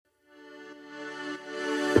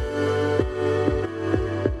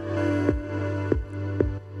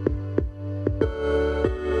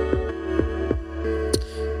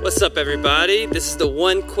What's up, everybody? This is the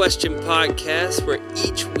One Question Podcast, where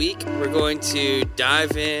each week we're going to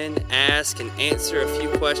dive in, ask, and answer a few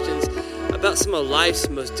questions about some of life's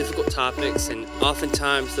most difficult topics, and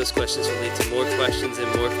oftentimes those questions will lead to more questions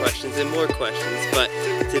and more questions and more questions. But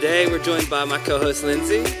today we're joined by my co-host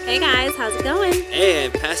Lindsay. Hey guys, how's it going?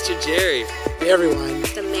 And Pastor Jerry. Hey everyone.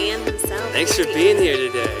 The man himself. Thanks for being here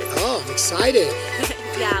today. Oh, I'm excited.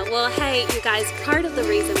 Yeah, well, hey, you guys, part of the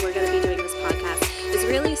reason we're going to be doing this podcast is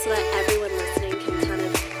really so that everyone listening can kind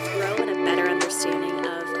of grow in a better understanding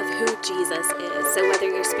of who Jesus is. So whether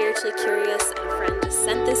you're spiritually curious and a friend just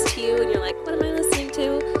sent this to you and you're like, what am I listening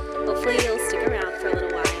to? Hopefully you'll stick around for a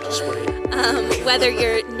little while. Just wait. Whether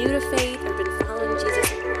you're new to faith or been following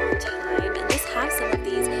Jesus a long time and just have some of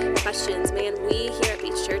these questions, man, we here at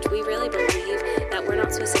Beach Church, we really believe that we're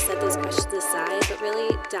not supposed to set those questions aside, but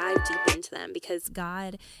really dive deep into them, because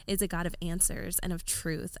God is a God of answers and of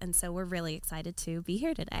truth. And so we're really excited to be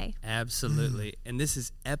here today. Absolutely. And this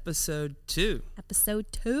is episode 2. Episode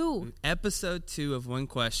 2. Episode 2 of One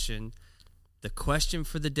Question. The question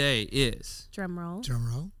for the day is... Drum roll. Drum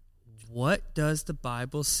roll. What does the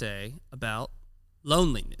Bible say about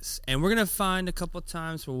loneliness? And we're going to find a couple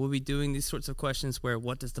times where we'll be doing these sorts of questions where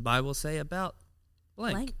what does the Bible say about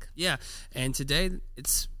blank? Yeah. And today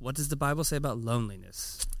it's what does the Bible say about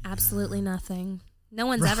loneliness? Absolutely nothing. No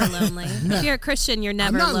one's ever lonely. No. If you're a Christian, you're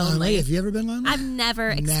never I'm not lonely. Have you ever been lonely? I've never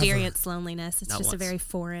experienced loneliness. It's Not just once. a very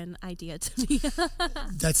foreign idea to me.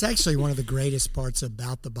 That's actually one of the greatest parts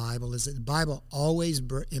about the Bible, is that the Bible always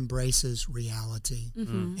embraces reality.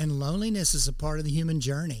 Mm-hmm. And loneliness is a part of the human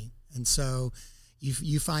journey. And so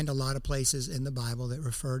you find a lot of places in the Bible that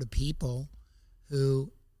refer to people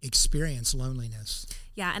who experience loneliness.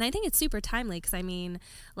 Yeah, and I think it's super timely because, I mean,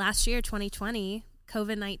 last year, 2020,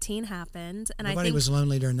 COVID-19 happened. And Nobody was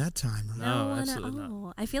lonely during that time, right? No, No one at absolutely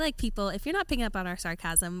all. I feel like people, if you're not picking up on our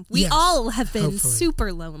sarcasm, we Yes, all have been hopefully.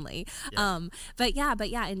 super lonely. Yeah. But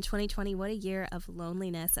yeah, in 2020, what a year of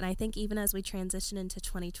loneliness. And I think even as we transition into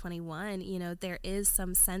 2021, you know, there is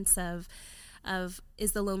some sense of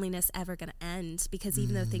is the loneliness ever going to end? Because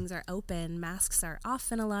even though things are open, masks are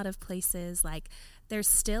off in a lot of places, like there's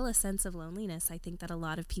still a sense of loneliness, I think, that a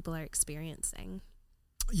lot of people are experiencing.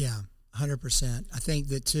 Yeah, 100%. I think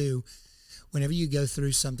that, too, whenever you go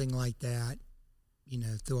through something like that, you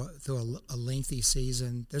know, through a lengthy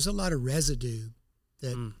season, there's a lot of residue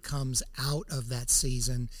that comes out of that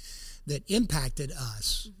season that impacted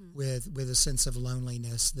us with a sense of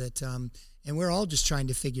loneliness that, and we're all just trying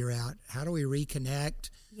to figure out, how do we reconnect?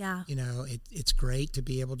 Yeah. You know, it's great to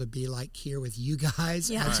be able to be like here with you guys,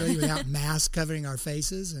 Yeah. actually, without masks covering our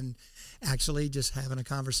faces and actually just having a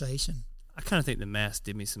I I kind of think the mask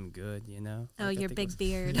did me some good, you know? Oh, Like, I your think big it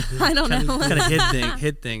beard. I don't know. kind of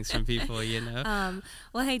hid things from people, you know?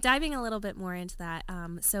 Well, hey, diving a little bit more into that.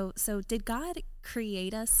 So did God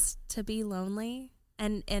create us to be lonely?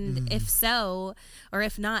 And if so, or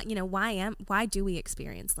if not, you know, why do we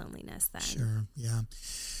experience loneliness then? Sure, yeah.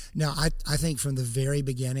 Now, I think from the very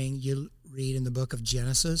beginning, you read in the book of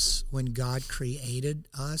Genesis, when God created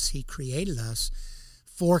us, he created us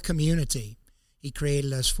for community. He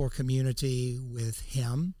created us for community with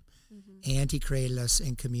him, and he created us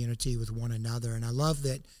in community with one another. And I love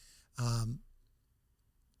that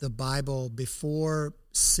the Bible, before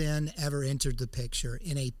sin ever entered the picture,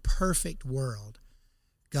 in a perfect world,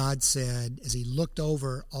 God said, as he looked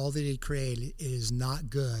over all that he created, it is not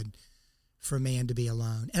good for man to be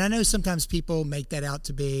alone. And I know sometimes people make that out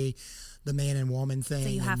to be the man and woman thing. So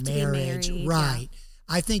you have and to be marriage. married. Right. Yeah.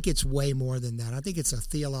 I think it's way more than that. I think it's a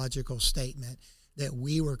theological statement that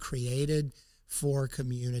we were created for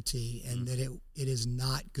community and that it is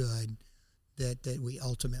not good that we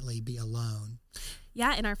ultimately be alone.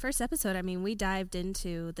 Yeah, in our first episode, I mean, we dived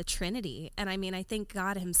into the Trinity. And I mean, I think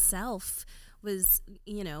God himself was,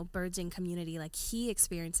 you know, birds in community. Like, he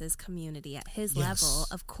experiences community at his level.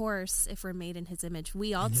 Of course, if we're made in his image,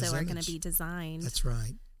 we also are going to be designed That's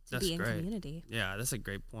right. to be in community. Yeah, that's a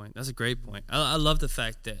great point. I love the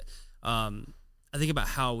fact that I think about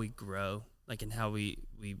how we grow, like, and how we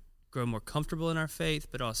grow more comfortable in our faith,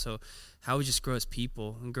 but also how we just grow as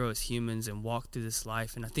people and grow as humans and walk through this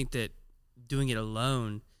life. And I think that doing it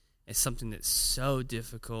alone is something that's so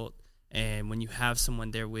difficult. And when you have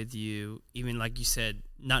someone there with you, even like you said,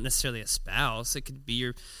 not necessarily a spouse, it could be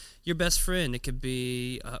your best friend. It could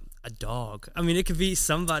be a dog. I mean, it could be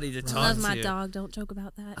somebody to talk to. I love my dog. Don't joke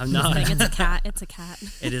about that. I'm not. It's a cat. It's a cat.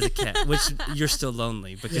 It is a cat, which you're still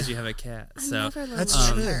lonely because you have a cat. I'm So never lonely That's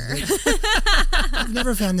true. with her. I've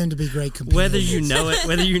never found them to be great companions. whether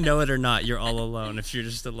you know it or not, you're all alone. If you're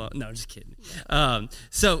just alone, no, I'm just kidding.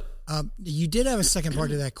 So You did have a second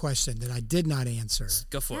part to that question that I did not answer.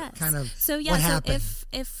 go for Yes. it. Kind of So what so happened?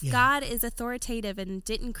 if Yeah. God is authoritative and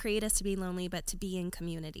didn't create us to be lonely but to be in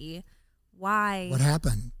community, why What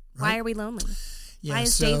happened? why Right? are we lonely? Yeah, Why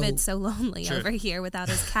is David so lonely Sure. over here without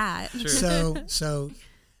his cat? Sure. So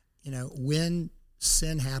when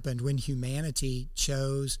sin happened, when humanity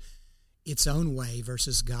chose its own way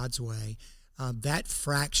versus God's way, that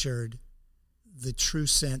fractured the true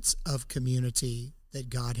sense of community that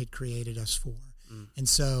God had created us for. And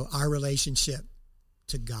so our relationship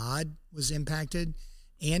to God was impacted,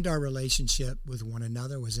 and our relationship with one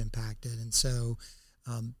another was impacted. And so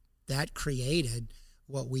that created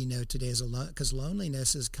what we know today as because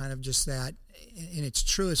loneliness is kind of just that in its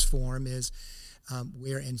truest form is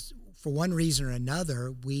for one reason or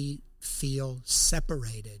another, we feel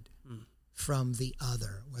separated from the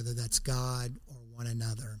other, whether that's God or one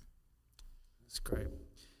another. That's great.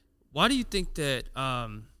 Why do you think that? I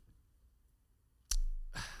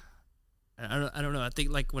don't know. I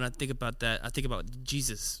think like when I think about that, I think about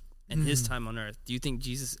Jesus and his time on earth. Do you think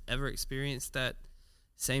Jesus ever experienced that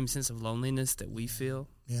same sense of loneliness that we feel?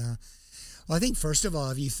 Yeah. Well, I think first of all,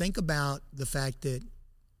 if you think about the fact that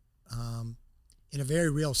in a very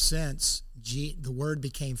real sense, the Word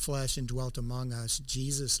became flesh and dwelt among us.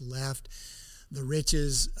 Jesus left the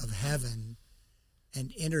riches of heaven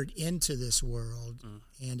and entered into this world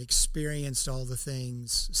and experienced all the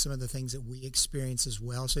things, some of the things that we experience as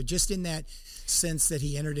well. So just in that sense that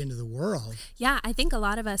he entered into the world. Yeah, I think a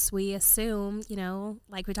lot of us, we assume,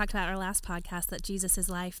 like we talked about in our last podcast, that Jesus'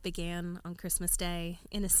 life began on Christmas Day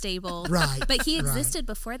in a stable. Right. But he right. existed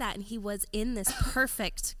before that, and he was in this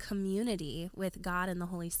perfect community with God and the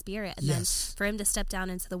Holy Spirit. And Yes. then for him to step down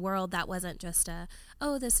into the world, that wasn't just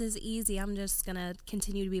this is easy, I'm just going to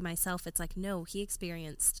continue to be myself. It's like, no, he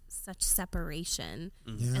experienced such separation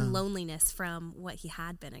Yeah. and loneliness from what he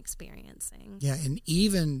had been experiencing. Yeah, and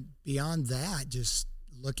even beyond that, just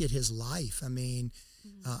look at his life. I mean,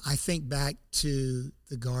 I think back to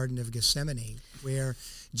the Garden of Gethsemane, where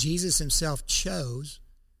Jesus himself chose,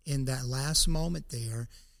 in that last moment there,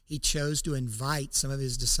 he chose to invite some of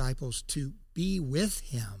his disciples to be with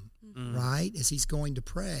him, right, as he's going to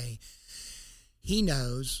pray. He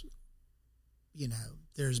knows,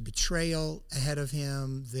 there's betrayal ahead of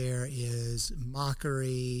him. There is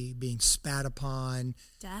mockery, being spat upon,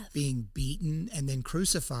 Death. being beaten, and then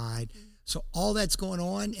crucified. So all that's going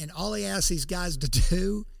on, and all he asks these guys to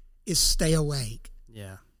do is stay awake.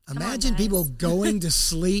 Yeah. Imagine guys. people going to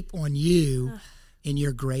sleep on you in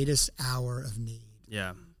your greatest hour of need.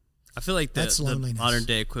 Yeah. I feel like That's the loneliness. modern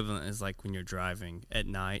day equivalent is like when you're driving at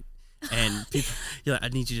night and people, you're like, I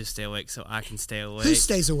need you to stay awake so I can stay awake. Who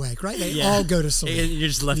stays awake, right? They Yeah. all go to And sleep. you're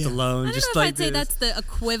just left Yeah. alone. I don't just know if like I'd say this. that's the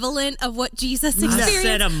equivalent of what Jesus I experienced.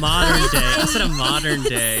 said a modern day. I said a modern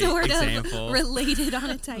day sort example. of related on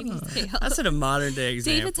a tiny scale. I said a modern day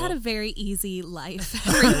example. David's had a very easy life,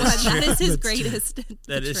 everyone. That is his That's greatest That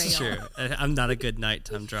betrayal. is true. I'm not a good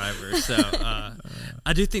nighttime driver, so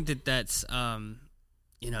I do think that that's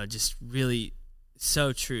just really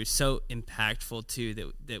so true, so impactful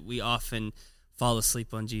too. That we often fall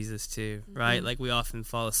asleep on Jesus too, right? Like we often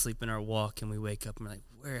fall asleep in our walk, and we wake up and we're like,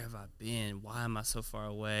 "Where have I been? Why am I so far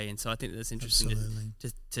away?" And so I think that's interesting Absolutely.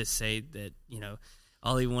 to say that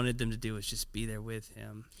all he wanted them to do was just be there with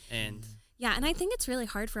him, and Yeah, and I think it's really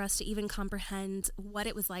hard for us to even comprehend what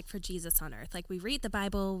it was like for Jesus on earth. Like, we read the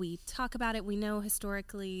Bible, we talk about it, we know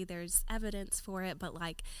historically there's evidence for it, but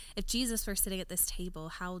like, if Jesus were sitting at this table,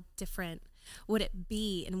 how different would it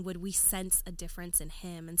be, and would we sense a difference in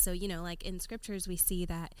him? And so, like in scriptures, we see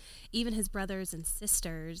that even his brothers and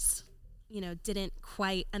sisters, didn't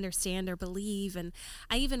quite understand or believe. And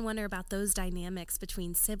I even wonder about those dynamics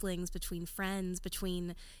between siblings, between friends,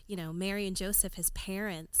 between, Mary and Joseph, his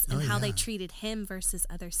parents, and how they yeah. treated him versus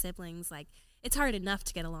other siblings. Like, it's hard enough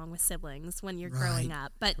to get along with siblings when you're Right. growing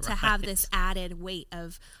up, but to have this added weight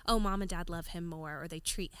of, oh, mom and dad love him more, or they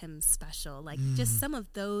treat him special. Like, just some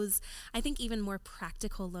of those, I think even more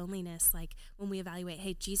practical loneliness, like when we evaluate,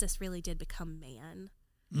 hey, Jesus really did become man.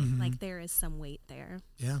 Like, there is some weight there.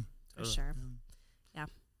 Yeah. For sure. Yeah.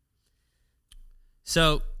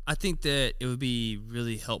 so I think that it would be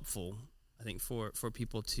really helpful, I think, for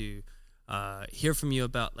people to hear from you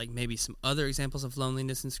about like maybe some other examples of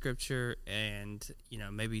loneliness in Scripture, and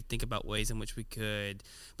maybe think about ways in which we could,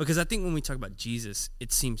 because I think when we talk about Jesus,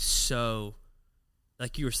 it seems so,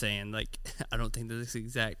 like you were saying, like I don't think there's the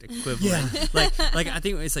exact equivalent. Yeah. like I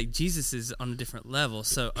think it's like Jesus is on a different level.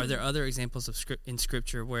 So are there other examples of in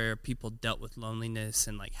Scripture where people dealt with loneliness,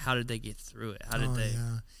 and like how did they get through it? How did they?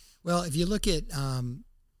 Yeah. Well, if you look at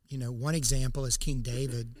one example is King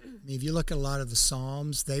David. I mean, if you look at a lot of the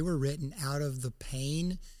Psalms, they were written out of the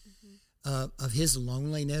pain of his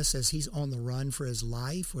loneliness as he's on the run for his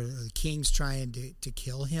life, where the king's trying to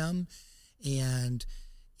kill him. And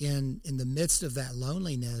in the midst of that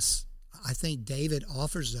loneliness, I think David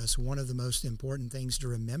offers us one of the most important things to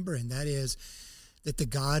remember, and that is that the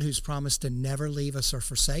God who's promised to never leave us or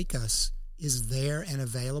forsake us is there and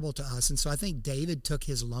available to us. And so I think David took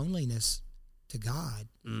his loneliness to God.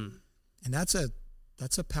 And that's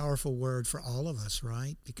a powerful word for all of us,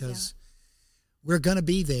 right? Because we're going to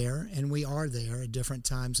be there, and we are there at different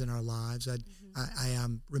times in our lives. I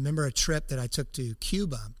remember a trip that I took to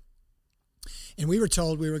Cuba, and we were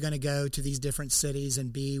told we were going to go to these different cities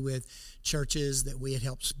and be with churches that we had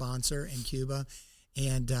helped sponsor in Cuba.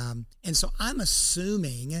 And so I'm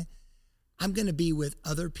assuming I'm going to be with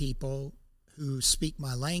other people who speak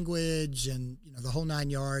my language and the whole 9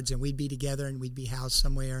 yards, and we'd be together and we'd be housed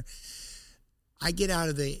somewhere. I get out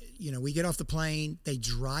of we get off the plane, they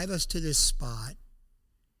drive us to this spot,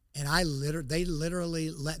 and they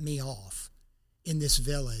literally let me off in this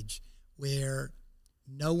village where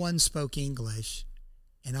no one spoke English,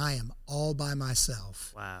 and I am all by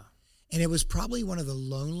myself. Wow. And it was probably one of the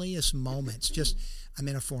loneliest moments. Just, I'm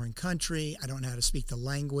in a foreign country, I don't know how to speak the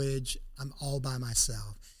language, I'm all by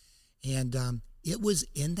myself. And it was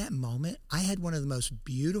in that moment, I had one of the most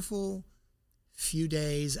beautiful few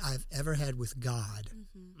days I've ever had with God,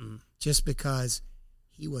 just because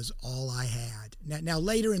he was all I had. Now,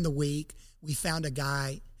 later in the week, we found a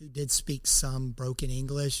guy who did speak some broken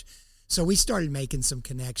English, so we started making some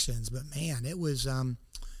connections. But man, it was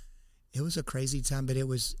a crazy time. But it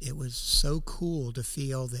was so cool to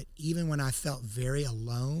feel that even when I felt very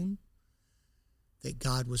alone, that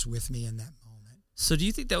God was with me in that moment. So do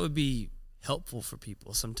you think that would be helpful for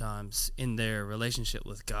people sometimes in their relationship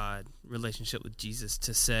with God, relationship with Jesus,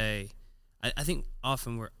 to say, I think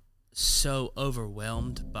often we're so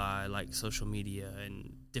overwhelmed by like social media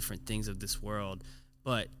and different things of this world,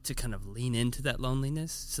 but to kind of lean into that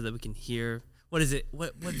loneliness so that we can hear, what is it?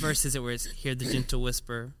 What verse is it where it's hear the gentle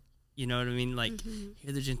whisper? You know what I mean? Like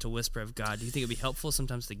hear the gentle whisper of God. Do you think it'd be helpful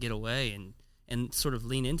sometimes to get away and sort of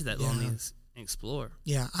lean into that loneliness? Explore.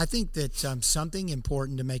 Yeah, I think that something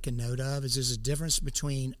important to make a note of is there's a difference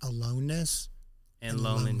between aloneness and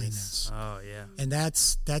loneliness. Oh, yeah. And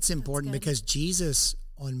that's important because Jesus,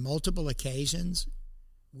 on multiple occasions,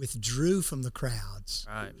 withdrew from the crowds.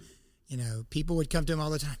 Right. People would come to him all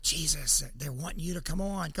the time. Jesus, they're wanting you to come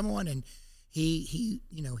on, and he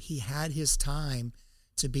had his time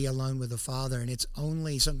to be alone with the Father. And it's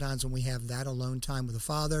only sometimes when we have that alone time with the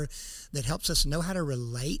Father that helps us know how to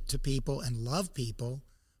relate to people and love people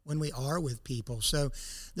when we are with people. So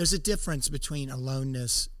there's a difference between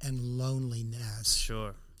aloneness and loneliness.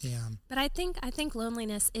 Sure. Yeah. But I think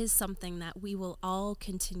loneliness is something that we will all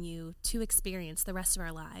continue to experience the rest of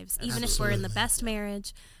our lives. Even if we're in the best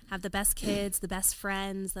marriage, have the best kids, the best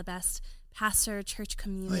friends, the best pastor, church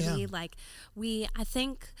community. I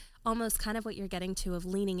think almost kind of what you're getting to of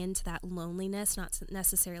leaning into that loneliness, not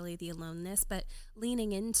necessarily the aloneness, but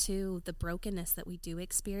leaning into the brokenness that we do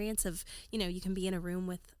experience of, you can be in a room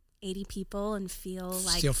with 80 people and feel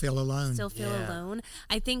alone. Alone.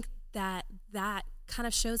 I think that kind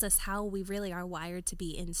of shows us how we really are wired to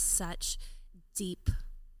be in such deep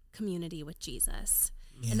community with Jesus.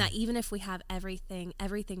 Yeah. And that even if we have everything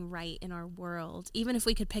right in our world, even if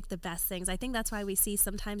we could pick the best things, I think that's why we see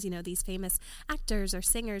sometimes, these famous actors or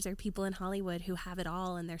singers or people in Hollywood who have it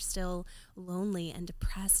all and they're still lonely and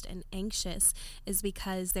depressed and anxious, is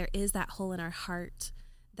because there is that hole in our heart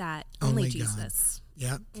that only Jesus,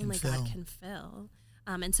 God can fill.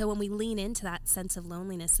 And so when we lean into that sense of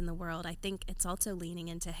loneliness in the world, I think it's also leaning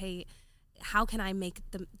into, hey, how can I make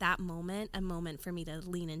that moment a moment for me to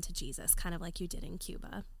lean into Jesus, kind of like you did in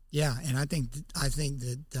Cuba? Yeah, and I think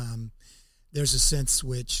that there's a sense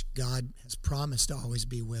which God has promised to always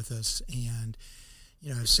be with us. And,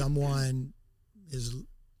 if someone is,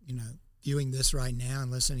 viewing this right now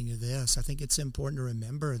and listening to this, I think it's important to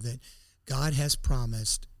remember that God has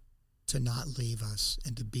promised to not leave us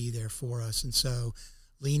and to be there for us. And so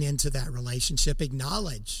lean into that relationship,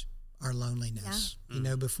 acknowledge our loneliness,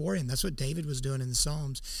 before him. That's what David was doing in the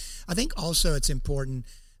Psalms. I think also it's important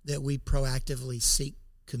that we proactively seek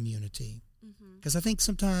community. Because I think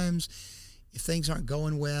sometimes if things aren't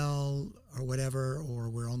going well or whatever, or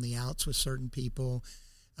we're on the outs with certain people,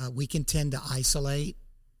 we can tend to isolate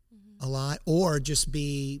a lot or just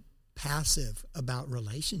be passive about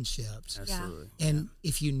relationships. Absolutely. And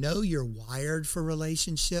if you know you're wired for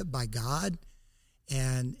relationship by God,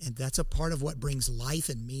 and that's a part of what brings life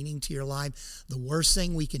and meaning to your life, the worst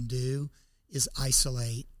thing we can do is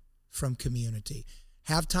isolate from community.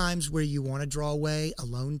 Have times where you want to draw away.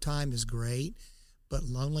 Alone time is great, but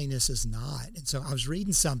loneliness is not. And so I was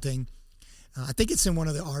reading something, I think it's in one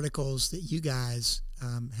of the articles that you guys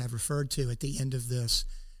have referred to at the end of this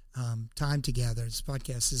time together, this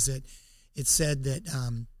podcast, is that it said that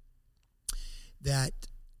that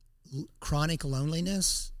chronic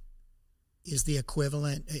loneliness is the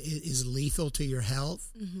equivalent, is lethal to your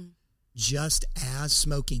health, just as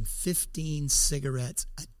smoking 15 cigarettes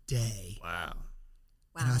a day. Wow.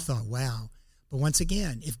 And I thought, wow. But once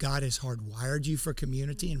again, if God has hardwired you for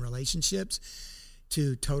community and relationships,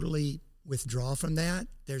 to totally withdraw from that,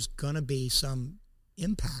 there's going to be some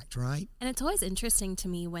impact, right? And it's always interesting to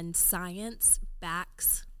me when science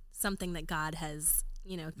backs something that God has,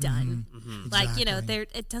 done. Like, Exactly.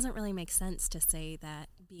 it doesn't really make sense to say that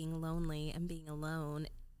being lonely and being alone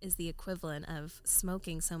is the equivalent of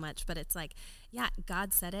smoking so much, but it's like, yeah,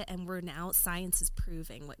 God said it, and science is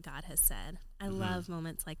proving what God has said. I love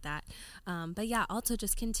moments like that. But yeah, also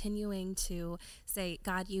just continuing to say,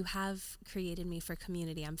 God, you have created me for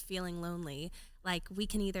community. I'm feeling lonely. Like, we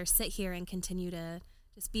can either sit here and continue to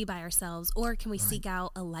just be by ourselves, or can we seek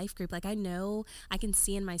out a life group? Like, I know I can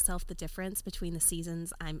see in myself the difference between the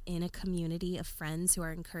seasons I'm in a community of friends who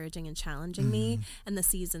are encouraging and challenging me, and the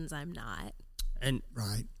seasons I'm not. And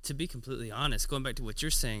to be completely honest, going back to what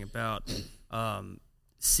you're saying about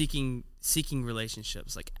seeking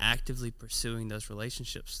relationships, like actively pursuing those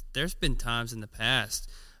relationships, there's been times in the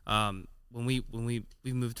past when we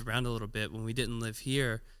moved around a little bit, when we didn't live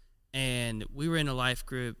here, and we were in a life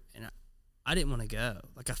group, and I didn't want to go.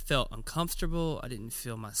 Like, I felt uncomfortable. I didn't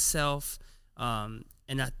feel myself. And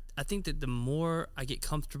I think that the more I get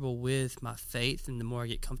comfortable with my faith and the more I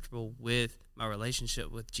get comfortable with my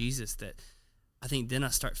relationship with Jesus, that I think then I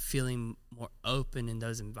start feeling more open in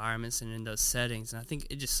those environments and in those settings. And I think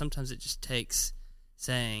sometimes it just takes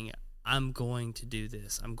saying, I'm going to do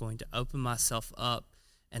this. I'm going to open myself up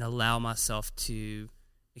and allow myself to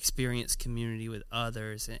experience community with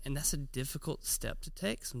others. And that's a difficult step to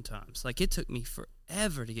take sometimes. Like, it took me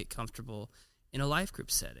forever to get comfortable in a life group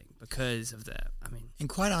setting because of that. And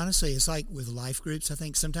quite honestly, it's like with life groups, I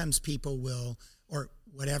think sometimes people will, or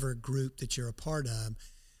whatever group that you're a part of,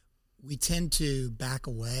 we tend to back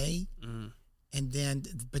away,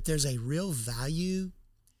 but there's a real value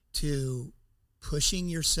to pushing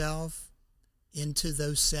yourself into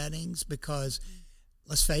those settings, because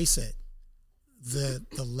let's face it, the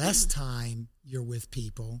less time you're with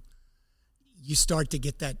people, you start to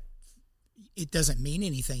get that it doesn't mean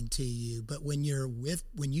anything to you. But when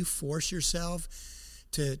you force yourself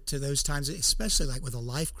to those times, especially like with a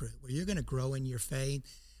life group where you're going to grow in your faith,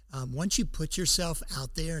 once you put yourself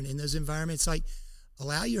out there and in those environments, like,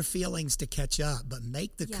 allow your feelings to catch up, but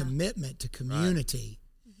make the commitment to community.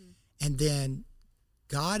 And then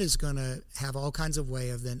God is going to have all kinds of way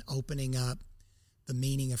of then opening up the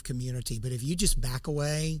meaning of community. But if you just back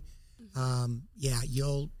away,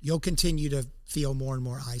 you'll continue to feel more and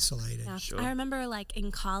more isolated. Yeah. Sure. I remember, like, in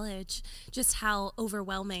college, just how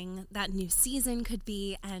overwhelming that new season could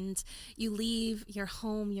be, and you leave your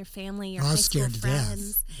home, your family, your high school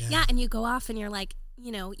friends. Yeah, and you go off and you're like,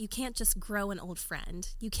 you can't just grow an old friend.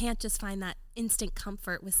 You can't just find that instant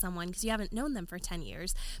comfort with someone because you haven't known them for 10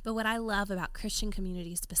 years. But what I love about Christian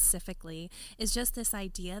community specifically is just this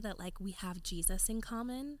idea that, like, we have Jesus in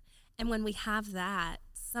common. And when we have that,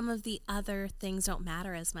 some of the other things don't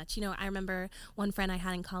matter as much. I remember one friend I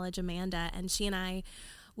had in college, Amanda, and she and I,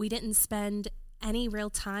 we didn't spend any real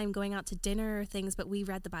time going out to dinner or things, but we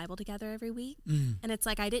read the Bible together every week. And it's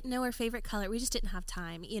like, I didn't know her favorite color. We just didn't have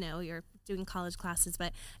time. You're doing college classes,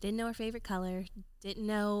 but I didn't know her favorite color, didn't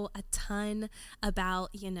know a ton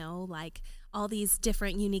about, like all these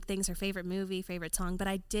different unique things, her favorite movie, favorite song, but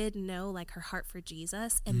I did know, like, her heart for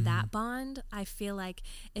Jesus, and that bond, I feel like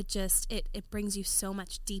it brings you so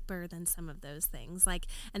much deeper than some of those things. Like,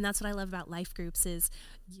 and that's what I love about life groups is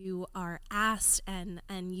you are asked and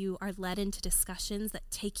you are led into discussions that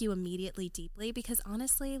take you immediately deeply, because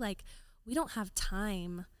honestly, like, we don't have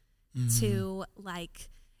time to, like,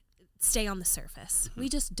 stay on the surface. We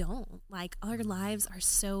just don't. Like, our lives are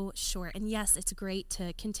so short. And yes, it's great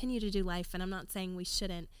to continue to do life, and I'm not saying we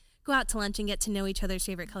shouldn't go out to lunch and get to know each other's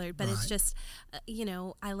favorite color. But it's Right. just,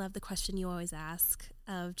 I love the question you always ask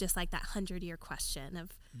of just like that 100-year question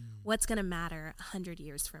of what's going to matter 100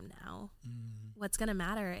 years from now. What's going to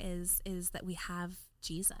matter is that we have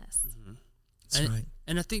Jesus. That's right.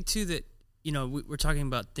 And I think too that, we're talking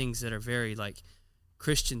about things that are very like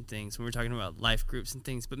Christian things when we're talking about life groups and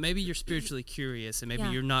things, but maybe you're spiritually curious and maybe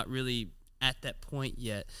you're not really at that point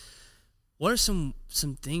yet. What are some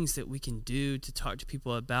things that we can do to talk to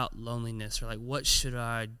people about loneliness, or like what should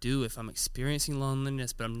I do if I'm experiencing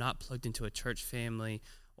loneliness but I'm not plugged into a church family,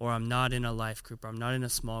 or I'm not in a life group, or I'm not in a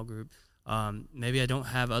small group? Maybe I don't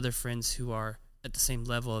have other friends who are at the same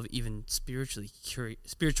level of even spiritual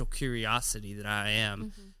curiosity that I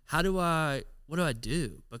am. What do I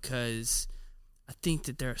do? Because I think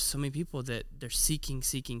that there are so many people that they're seeking,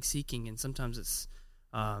 and sometimes it's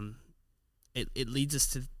it leads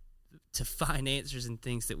us to find answers in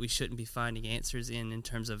things that we shouldn't be finding answers in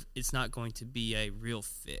terms of it's not going to be a real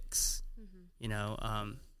fix.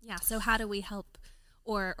 So how do we help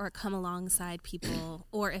or come alongside people,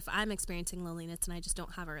 or if I'm experiencing loneliness and I just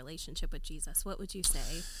don't have a relationship with Jesus, what would you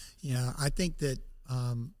say? Yeah, I think that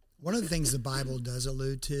one of the things the Bible does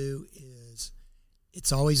allude to is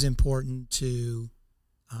it's always important to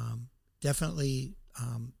definitely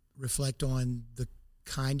reflect on the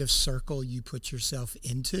kind of circle you put yourself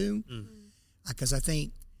into. Because I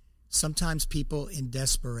think sometimes people in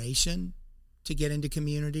desperation to get into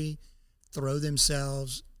community throw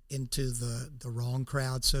themselves into the wrong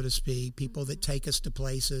crowd, so to speak, people that take us to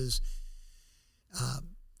places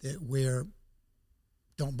that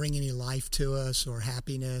don't bring any life to us or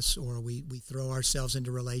happiness, or we throw ourselves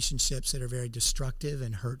into relationships that are very destructive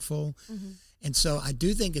and hurtful. And so I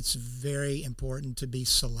do think it's very important to be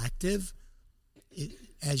selective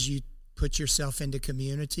as you put yourself into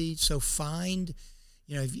community. So find,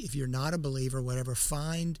 if you're not a believer, whatever,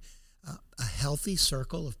 find a healthy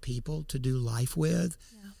circle of people to do life with,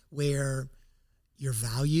 where you're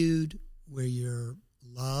valued, where you're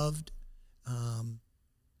loved.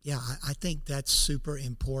 I think that's super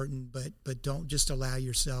important, but don't just allow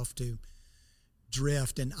yourself to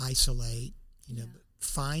drift and isolate.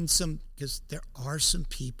 Find some, because there are some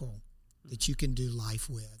people that you can do life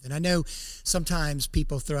with. And I know sometimes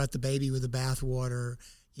people throw out the baby with the bathwater.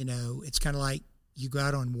 It's kind of like you go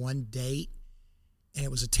out on one date and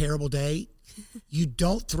it was a terrible date. You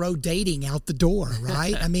don't throw dating out the door,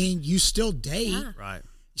 right? I mean, you still date. Yeah. Right.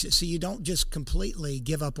 So you don't just completely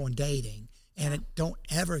give up on dating, and don't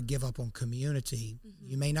ever give up on community.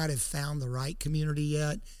 You may not have found the right community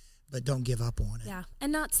yet, but don't give up on it. Yeah,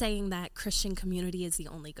 and not saying that Christian community is the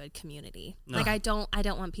only good community. No. Like I don't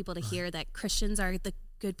want people to hear that Christians are the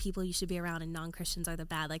good people you should be around and non-Christians are the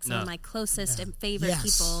bad. Like some of my closest and favorite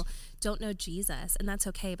people don't know Jesus, and that's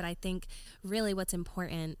okay. But I think really what's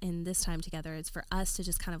important in this time together is for us to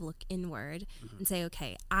just kind of look inward and say,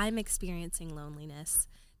 okay, I'm experiencing loneliness.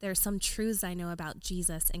 There are some truths I know about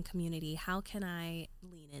Jesus and community. How can I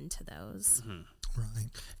lean into those? Right.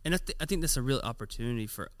 And I think that's a real opportunity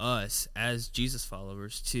for us as Jesus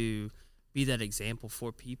followers to be that example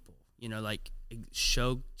for people. Like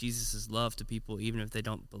show Jesus' love to people, even if they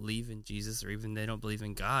don't believe in Jesus or even they don't believe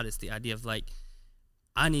in God. It's the idea of like,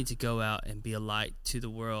 I need to go out and be a light to the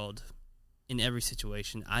world in every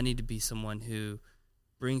situation. I need to be someone who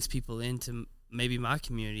brings people into maybe my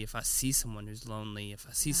community if I see someone who's lonely, if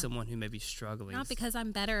I see someone who may be struggling. Not because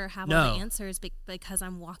I'm better or have all the answers, but because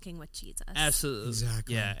I'm walking with Jesus. Absolutely.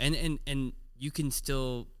 Exactly. Yeah, and you can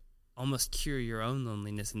still almost cure your own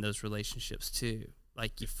loneliness in those relationships too.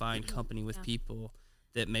 Like you find company with people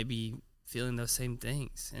that may be feeling those same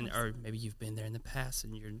things, and or maybe you've been there in the past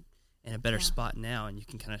and you're in a better spot now, and you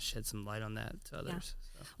can kind of shed some light on that to others.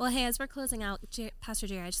 So. Well, hey, as we're closing out, Pastor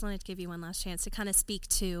Jerry, I just wanted to give you one last chance to kind of speak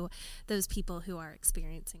to those people who are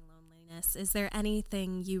experiencing loneliness. Is there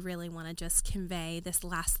anything you really want to just convey, this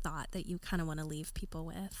last thought that you kind of want to leave people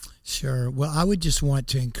with? Sure. Well, I would just want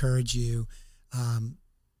to encourage you.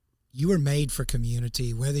 You were made for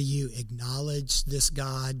community, whether you acknowledge this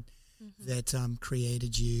God that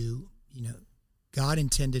created you. God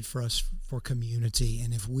intended for us for community,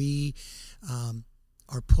 and if we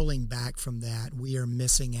are pulling back from that, we are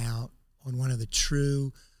missing out on one of the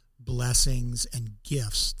true blessings and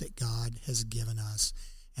gifts that God has given us.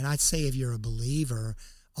 And I'd say if you're a believer,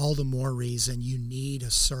 all the more reason you need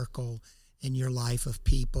a circle in your life of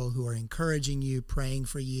people who are encouraging you, praying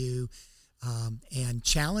for you, and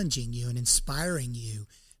challenging you and inspiring you,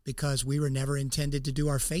 because we were never intended to do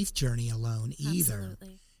our faith journey alone either.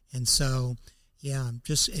 Absolutely. And so,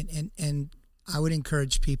 just and I would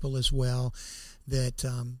encourage people as well that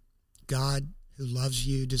God, who loves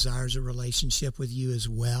you, desires a relationship with you as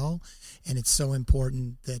well. And it's so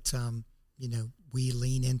important that, we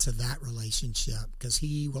lean into that relationship because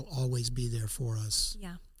he will always be there for us.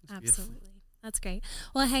 Yeah, absolutely. That's great.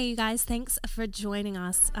 Well, hey, you guys, thanks for joining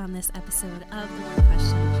us on this episode of the One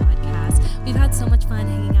Question Podcast. We've had so much fun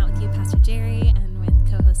hanging out with you, Pastor Jerry, and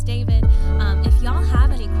with co-host David. If y'all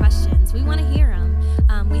have any questions, we want to hear them.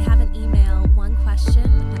 We have an email,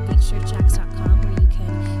 onequestion@beachchurchacts.com, where you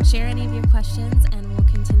can share any of your questions, and